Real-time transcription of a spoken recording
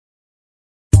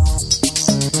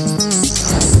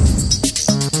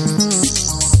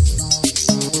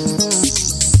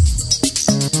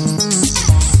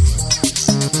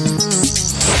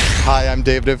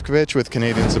David Ivkovich with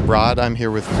Canadians Abroad. I'm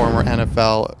here with former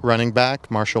NFL running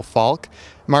back Marshall Faulk.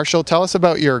 Marshall, tell us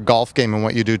about your golf game and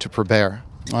what you do to prepare.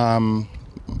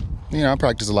 I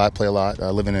practice a lot, play a lot.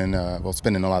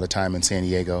 Spending a lot of time in San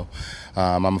Diego.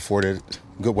 I'm afforded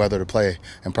good weather to play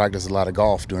and practice a lot of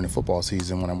golf during the football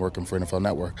season when I'm working for NFL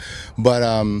Network. But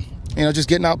just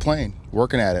getting out playing,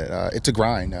 working at it. It's a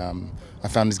grind. I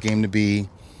found this game to be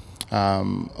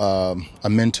a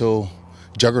mental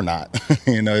juggernaut.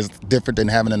 It's different than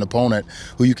having an opponent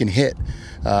who you can hit,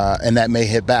 and that may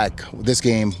hit back. This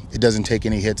game, it doesn't take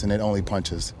any hits and it only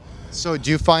punches. So do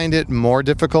you find it more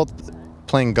difficult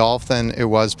playing golf than it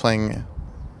was playing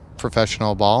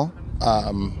professional ball?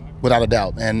 Without a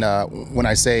doubt. And when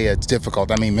I say it's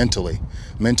difficult, I mean mentally.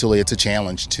 Mentally, it's a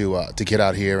challenge to get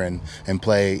out here and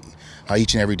play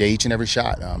each and every day, each and every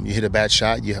shot. You hit a bad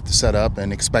shot, you have to set up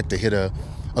and expect to hit a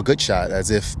good shot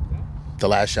as if the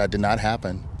last shot did not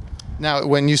happen. Now,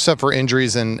 when you suffer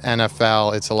injuries in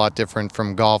NFL, it's a lot different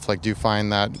from golf. Like, do you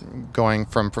find that going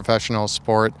from professional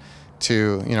sport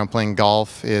to, playing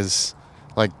golf is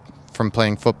like from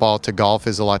playing football to golf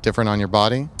is a lot different on your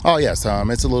body? Oh, yes.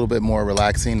 It's a little bit more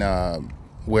relaxing.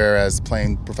 Whereas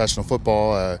playing professional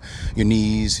football, your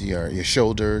knees, your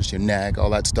shoulders, your neck, all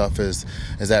that stuff is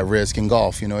at risk. In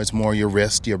golf, it's more your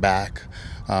wrist, your back,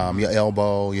 your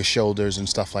elbow, your shoulders, and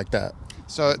stuff like that.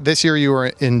 So this year you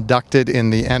were inducted in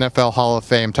the NFL Hall of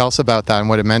Fame. Tell us about that and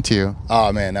what it meant to you.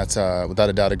 Oh man, that's without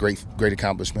a doubt a great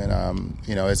accomplishment.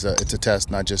 It's a test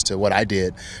not just to what I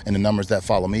did and the numbers that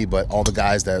follow me, but all the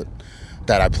guys that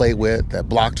I played with, that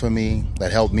blocked for me,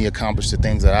 that helped me accomplish the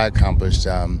things that I accomplished.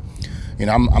 I'm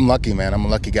lucky, man. I'm a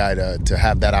lucky guy to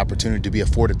have that opportunity, to be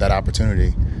afforded that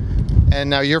opportunity. And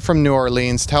now you're from New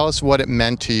Orleans. Tell us what it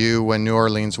meant to you when New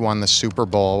Orleans won the Super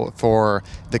Bowl for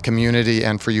the community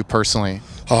and for you personally.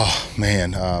 Oh,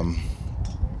 man.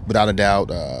 Without a doubt,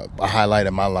 a highlight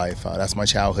of my life. That's my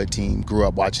childhood team. Grew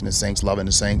up watching the Saints, loving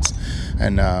the Saints,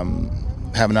 and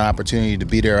having an opportunity to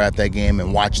be there at that game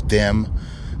and watch them,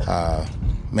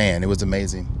 man, it was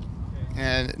amazing.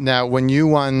 And now when you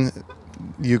won,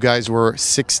 you guys were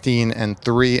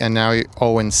 16-3, and now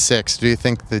 0-6. Do you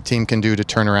think the team can do to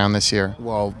turn around this year?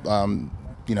 Well,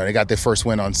 they got their first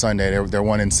win on Sunday. They're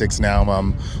 1-6 now.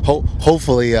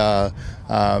 Hopefully,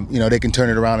 they can turn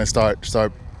it around and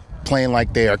start playing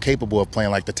like they are capable of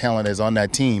playing, like the talent is on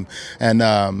that team. And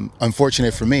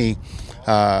unfortunate for me,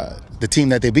 the team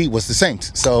that they beat was the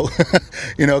Saints. So,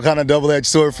 kind of double-edged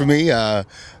sword for me.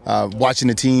 Watching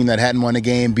a team that hadn't won a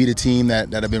game beat a team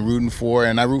that I've been rooting for,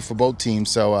 and I root for both teams.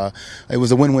 So it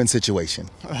was a win-win situation.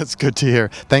 That's good to hear.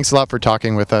 Thanks a lot for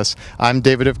talking with us. I'm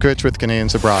David Ivkovich with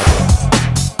Canadians Abroad.